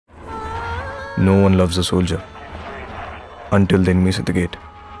No one loves a soldier until the enemy's at the gate.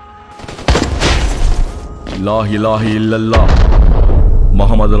 La ilaha illallah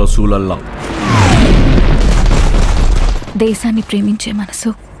Muhammad Rasulullah. దేశాన్ని ప్రేమించే మనసు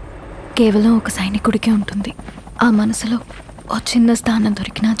కేవలం ఒక సైనికుడికే ఉంటుంది. ఆ మనసులో ఓ చిన్న స్థానం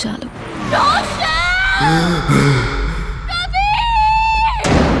దొరికినా చాలు.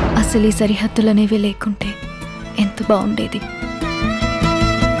 అసలు ఈ సరిహద్దులనేవి లేకుంటే ఎంత బాగుండేది.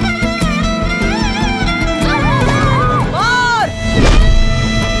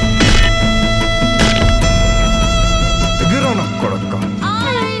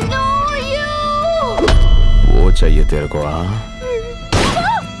 चाहिए तेरे को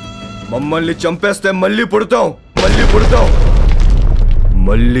మమ్మల్ని చంపేస్తే మళ్ళీ పుడతాం, మళ్ళీ పుడతాం,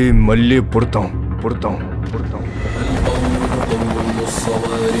 మళ్ళీ మళ్ళీ పుడతాం, పుడతాం, పుడతాం.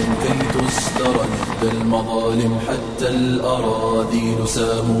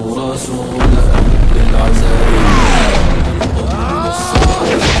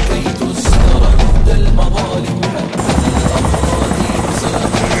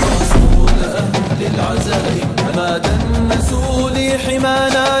 ما دنسوا لي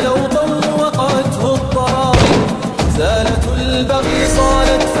حمانا لو طوقته الضراوي زالت البغي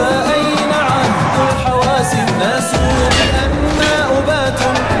صالت فأين عهد الحواسب ناسوا بأننا أبات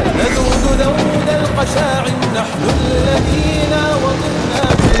نذود ذود القشاعم نحن الذين وطنا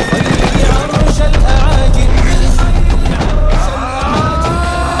بالخير عرش الأعاجم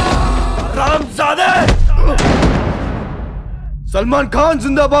रामजादे! सलमान खान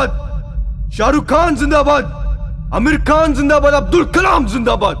जिंदाबाद, शाहरुख खान जिंदाबाद, आमिर खान जिंदाबाद, अब्दुल कलाम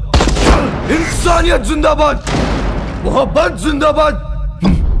जिंदाबाद, इंसानियत जिंदाबाद, मोहब्बत जिंदाबाद,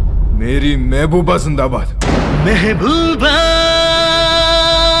 मेरी महबूबा जिंदाबाद. महबूबा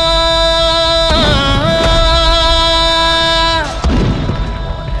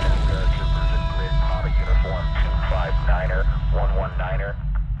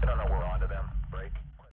I don't know, we're on to